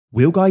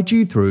We'll guide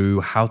you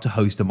through how to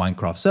host a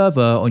Minecraft server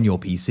on your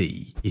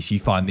PC. If you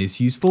find this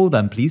useful,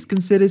 then please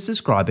consider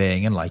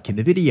subscribing and liking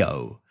the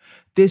video.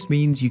 This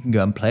means you can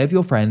go and play with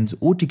your friends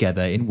all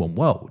together in one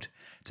world.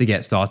 To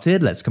get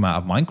started, let's come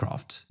out of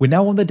Minecraft. We're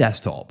now on the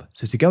desktop,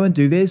 so to go and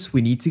do this, we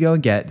need to go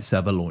and get the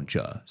server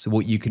launcher. So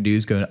what you can do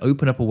is go and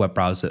open up a web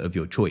browser of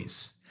your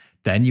choice.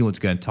 Then you want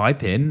to go and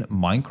type in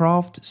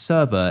Minecraft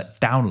server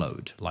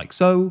download, like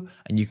so,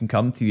 and you can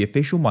come to the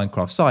official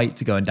Minecraft site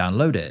to go and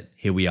download it.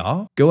 Here we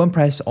are. Go and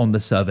press on the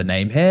server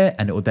name here,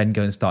 and it will then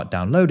go and start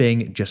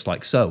downloading just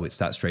like so. It's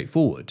that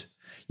straightforward.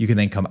 You can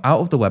then come out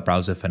of the web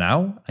browser for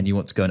now, and you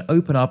want to go and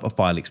open up a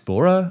file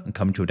explorer and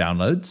come to your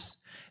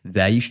downloads.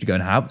 There you should go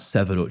and have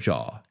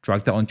server.jar.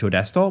 Drag that onto your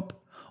desktop.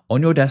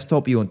 On your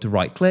desktop, you want to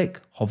right click,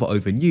 hover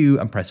over new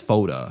and press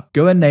folder.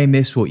 Go and name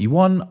this what you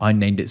want. I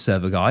named it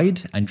server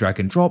guide and drag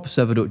and drop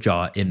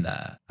server.jar in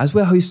there. As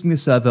we're hosting the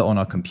server on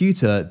our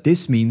computer,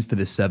 this means for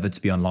the server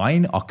to be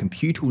online, our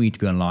computer will need to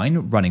be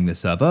online running the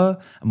server,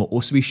 and we'll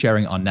also be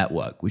sharing our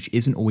network, which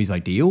isn't always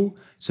ideal.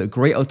 So a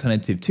great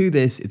alternative to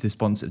this is the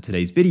sponsor of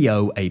today's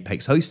video,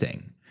 Apex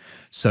Hosting.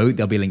 So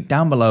there'll be a link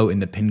down below in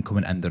the pinned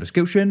comment and the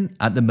description.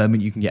 At the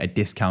moment, you can get a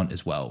discount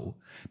as well.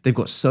 They've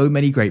got so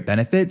many great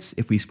benefits.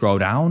 If we scroll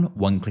down,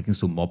 one-click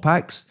install mod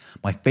packs.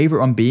 My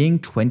favorite one being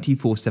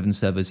 24/7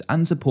 servers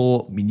and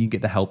support, meaning you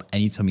get the help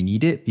anytime you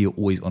need it for your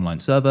always online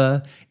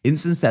server,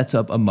 instant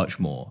setup, and much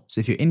more. So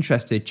if you're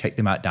interested, check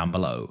them out down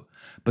below.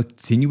 But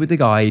continue with the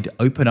guide,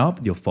 open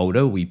up your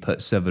folder where we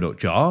put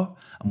server.jar,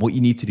 and what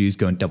you need to do is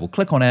go and double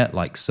click on it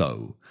like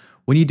so.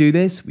 When you do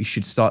this, we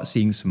should start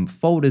seeing some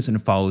folders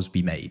and files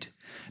be made.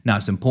 Now,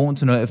 it's important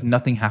to note if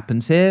nothing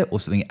happens here or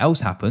something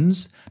else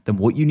happens, then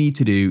what you need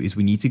to do is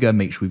we need to go and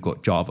make sure we've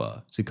got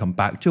Java. So come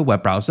back to your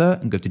web browser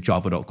and go to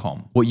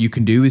java.com. What you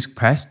can do is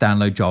press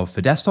download Java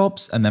for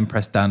desktops and then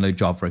press download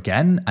Java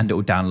again and it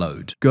will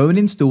download. Go and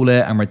install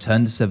it and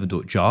return to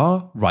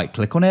server.jar, right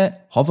click on it,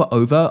 hover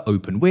over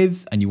open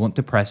with, and you want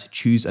to press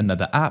choose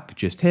another app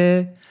just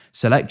here.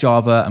 Select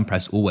Java and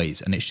press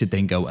always, and it should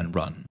then go and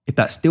run. If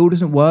that still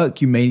doesn't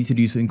work, you may need to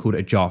do something called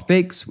a jar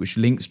fix, which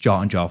links jar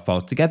and jar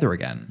files together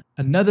again.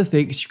 Another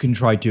fix you can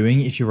try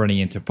doing if you're running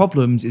into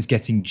problems is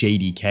getting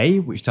JDK,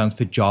 which stands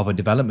for Java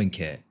Development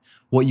Kit.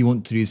 What you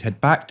want to do is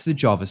head back to the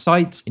Java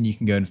site and you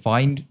can go and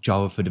find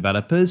Java for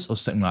Developers or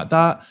something like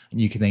that,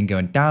 and you can then go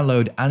and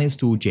download and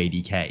install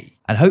JDK.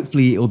 And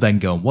hopefully it'll then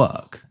go and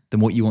work. Then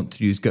what you want to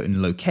do is go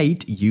and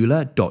locate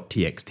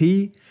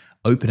eula.txt,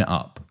 open it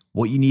up.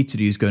 What you need to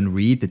do is go and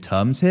read the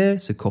terms here,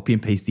 so copy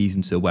and paste these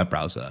into a web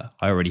browser.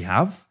 I already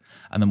have.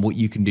 And then what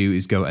you can do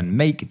is go and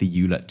make the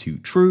EULA to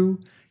true.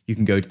 You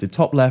can go to the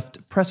top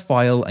left, press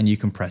file, and you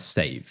can press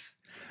save.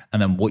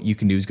 And then what you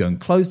can do is go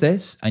and close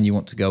this, and you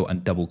want to go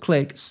and double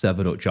click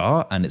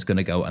server.jar, and it's going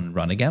to go and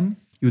run again.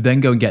 You'll then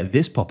go and get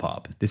this pop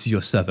up. This is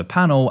your server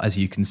panel, as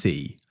you can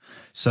see.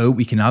 So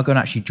we can now go and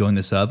actually join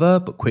the server,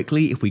 but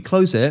quickly, if we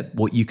close it,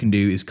 what you can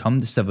do is come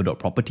to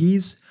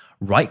server.properties,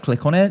 right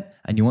click on it,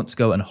 and you want to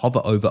go and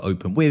hover over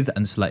open with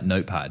and select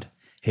notepad.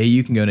 Here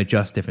you can go and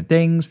adjust different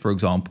things, for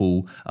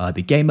example,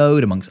 the game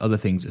mode amongst other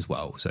things as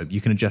well. So you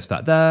can adjust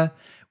that there.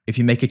 If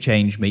you make a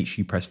change, make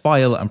sure you press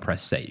file and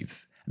press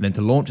save. And then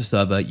to launch a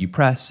server, you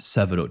press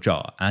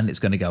server.jar and it's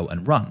going to go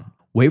and run.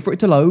 Wait for it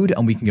to load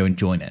and we can go and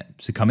join it.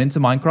 So come into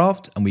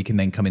Minecraft and we can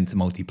then come into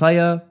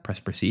multiplayer, press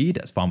proceed,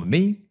 that's fine with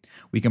me.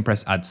 We can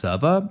press add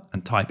server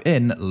and type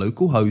in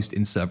localhost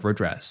in server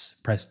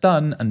address. Press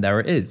done and there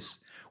it is.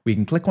 We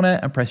can click on it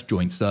and press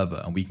join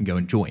server and we can go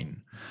and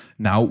join.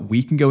 Now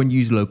we can go and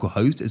use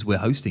localhost as we're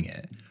hosting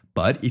it.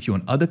 But if you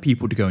want other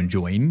people to go and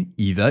join,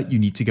 either you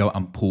need to go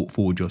and port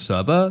forward your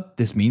server.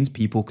 This means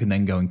people can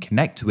then go and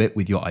connect to it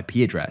with your IP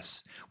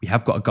address. We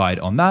have got a guide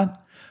on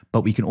that,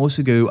 but we can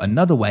also go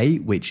another way,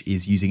 which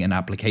is using an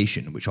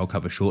application, which I'll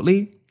cover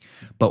shortly.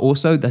 But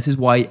also this is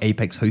why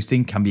Apex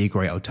Hosting can be a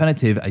great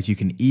alternative, as you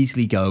can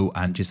easily go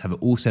and just have it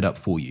all set up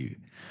for you.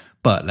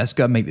 But let's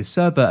go and make this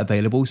server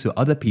available so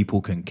other people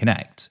can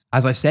connect.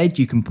 As I said,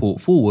 you can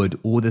port forward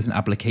or there's an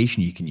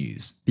application you can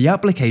use. The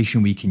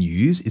application we can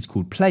use is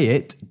called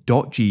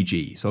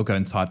playit.gg. So I'll go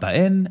and type that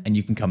in and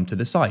you can come to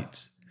the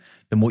site.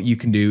 Then what you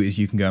can do is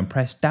you can go and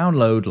press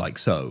download like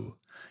so.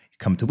 You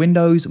come to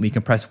Windows and we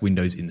can press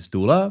Windows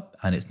Installer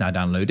and it's now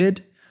downloaded.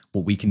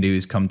 What we can do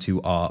is come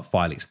to our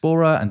file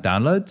explorer and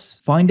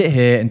downloads, find it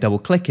here and double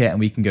click it and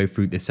we can go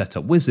through the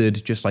setup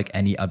wizard just like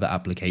any other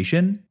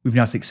application. We've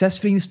now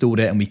successfully installed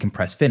it and we can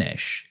press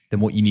finish. Then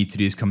what you need to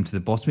do is come to the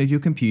bottom of your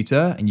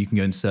computer and you can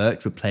go and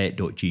search for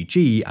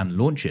playit.gg and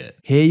launch it.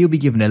 Here you'll be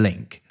given a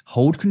link.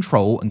 Hold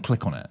Control and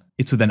click on it.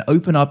 It will then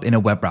open up in a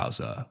web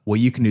browser. What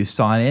you can do is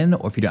sign in,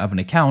 or if you don't have an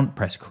account,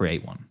 press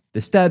create one. The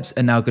steps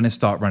are now going to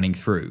start running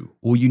through.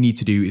 All you need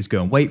to do is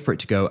go and wait for it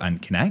to go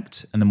and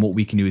connect. And then what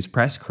we can do is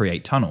press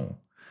create tunnel.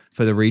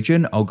 For the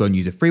region, I'll go and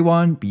use a free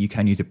one, but you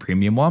can use a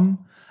premium one.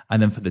 And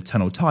then for the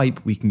tunnel type,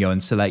 we can go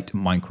and select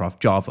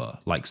Minecraft Java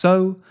like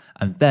so.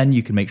 And then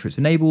you can make sure it's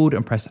enabled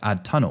and press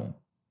add tunnel.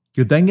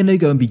 You're then going to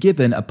go and be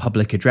given a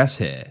public address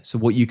here. So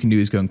what you can do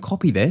is go and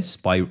copy this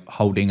by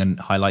holding and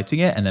highlighting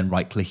it and then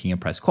right clicking and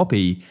press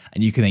copy.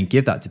 And you can then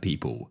give that to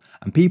people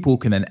and people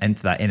can then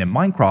enter that in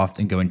Minecraft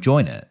and go and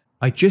join it.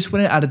 I just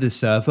went and added the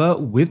server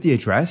with the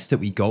address that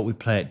we got with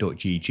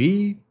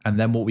playit.gg. And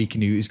then what we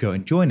can do is go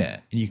and join it.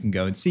 And you can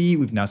go and see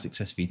we've now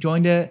successfully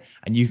joined it.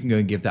 And you can go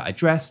and give that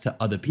address to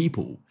other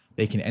people.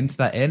 They can enter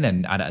that in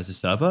and add it as a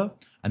server.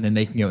 And then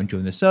they can go and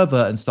join the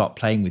server and start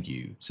playing with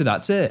you. So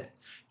that's it.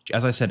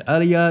 As I said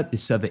earlier,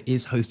 this server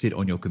is hosted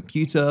on your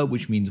computer,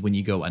 which means when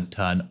you go and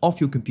turn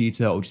off your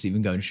computer or just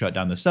even go and shut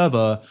down the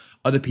server,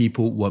 other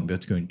people won't be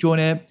able to go and join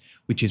it,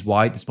 which is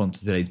why the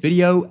sponsor of today's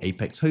video,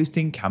 Apex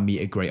Hosting, can be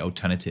a great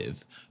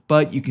alternative.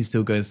 But you can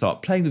still go and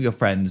start playing with your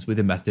friends with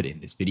the method in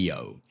this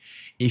video.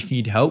 If you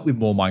need help with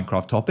more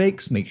Minecraft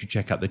topics, make sure to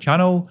check out the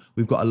channel.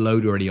 We've got a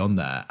load already on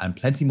there and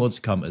plenty more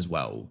to come as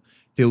well.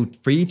 Feel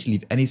free to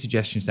leave any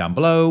suggestions down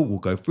below. We'll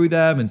go through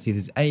them and see if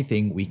there's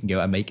anything we can go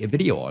and make a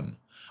video on.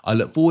 I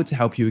look forward to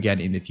help you again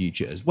in the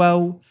future as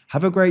well.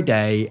 Have a great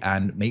day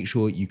and make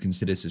sure you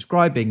consider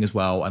subscribing as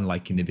well and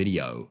liking the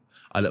video.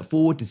 I look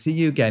forward to seeing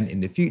you again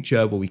in the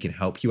future where we can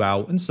help you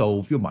out and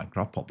solve your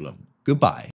Minecraft problem. Goodbye.